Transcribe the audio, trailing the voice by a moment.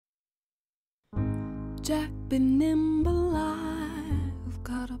Jack, be nimble, I've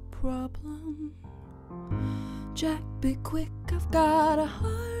got a problem. Jack, be quick, I've got a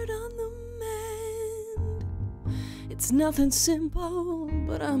heart on the mend. It's nothing simple,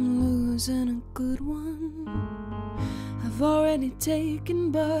 but I'm losing a good one. I've already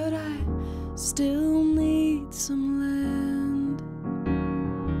taken, but I still need some land.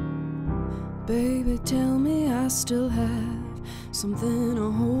 Baby, tell me I still have something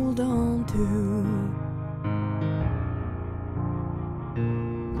to hold on to.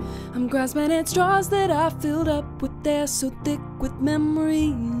 I'm grasping at straws that I filled up with air so thick with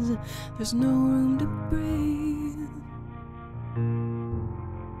memories, there's no room to breathe.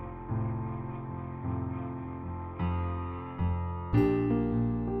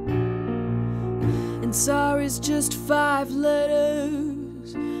 And sorry's just 5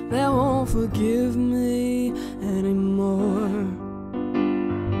 letters that won't forgive me anymore.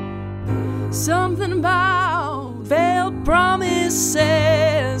 Something about veiled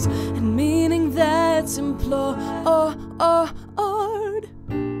promises and meaning that's implored.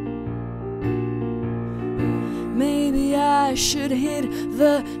 Maybe I should hit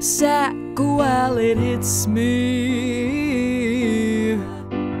the sack while it hits me.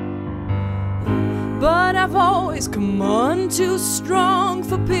 But I've always come on too strong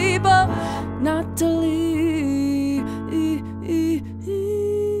for people not to leave.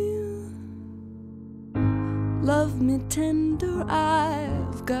 Love me tender,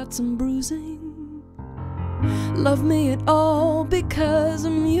 I've got some bruising. Love me at all because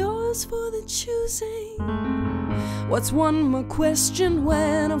I'm yours for the choosing. What's one more question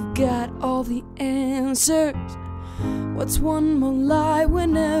when I've got all the answers? What's one more lie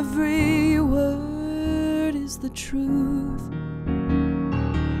when every word is the truth?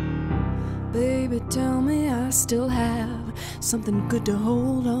 Baby, tell me I still have something good to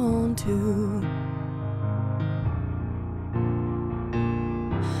hold on to.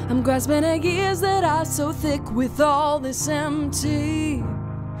 I'm grasping at gears that are so thick with all this empty,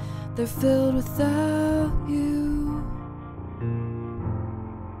 they're filled without you.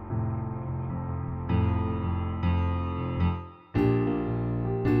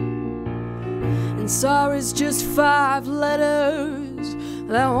 And sorry's just 5 letters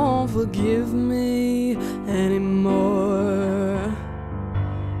that won't forgive me anymore.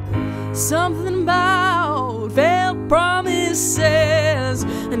 Something about veiled promises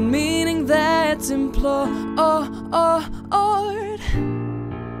and meaning that's implored.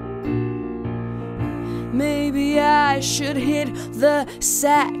 Maybe I should hit the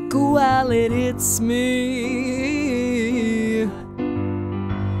sack while it hits me.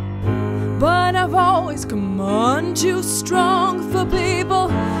 But I've always come on too strong for people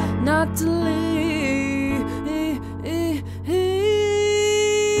not to leave.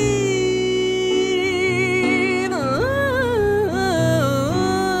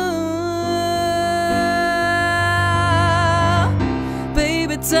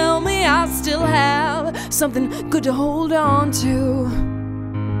 Baby, tell me I still have something good to hold on to.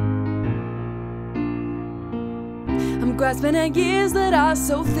 I'm grasping at gears that are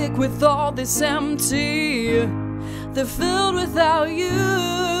so thick with all this empty, they're filled without you.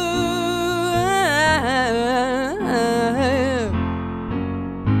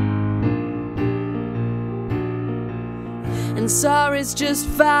 And sorry's just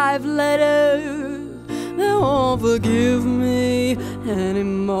 5 letters that won't forgive me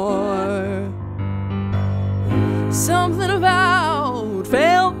anymore. Something about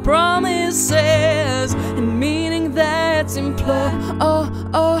failed promises and meaning that's implored.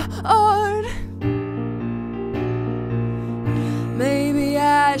 Maybe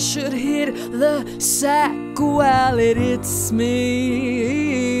I should hit the sack while it hits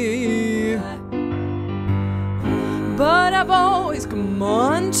me. But I've always come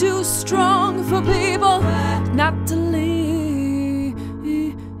on too strong for people not to leave.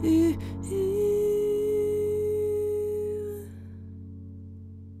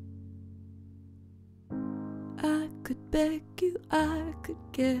 I could beg you, I could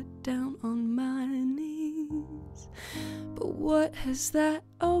get down on my knees, but what has that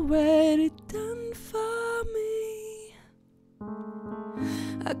already done for me?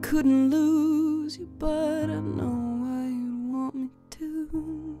 I couldn't lose you, but I know why you'd want me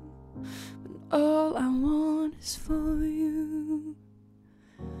to. But all I want is for